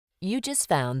You just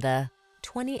found the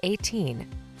 2018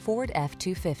 Ford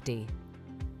F-250.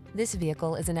 This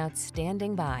vehicle is an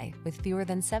outstanding buy with fewer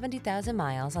than 70,000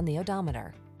 miles on the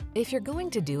odometer. If you're going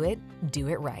to do it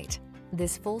right.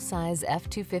 This full-size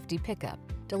F-250 pickup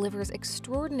delivers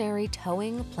extraordinary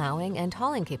towing, plowing, and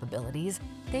hauling capabilities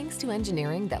thanks to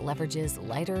engineering that leverages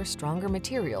lighter, stronger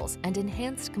materials and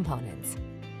enhanced components.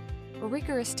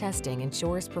 Rigorous testing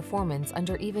ensures performance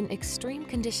under even extreme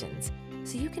conditions,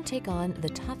 so you can take on the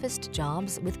toughest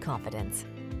jobs with confidence.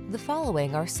 The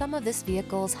following are some of this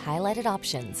vehicle's highlighted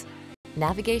options: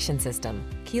 navigation system,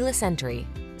 keyless entry,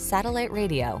 satellite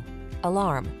radio,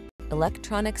 alarm,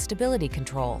 electronic stability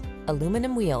control,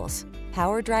 aluminum wheels,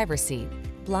 power driver's seat,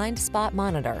 blind spot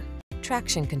monitor,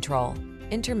 traction control,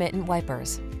 intermittent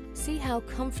wipers. See how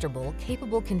comfortable,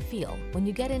 capable can feel when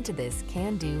you get into this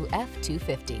can-do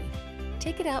F-250.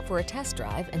 Take it out for a test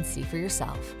drive and see for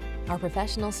yourself. Our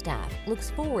professional staff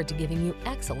looks forward to giving you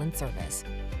excellent service.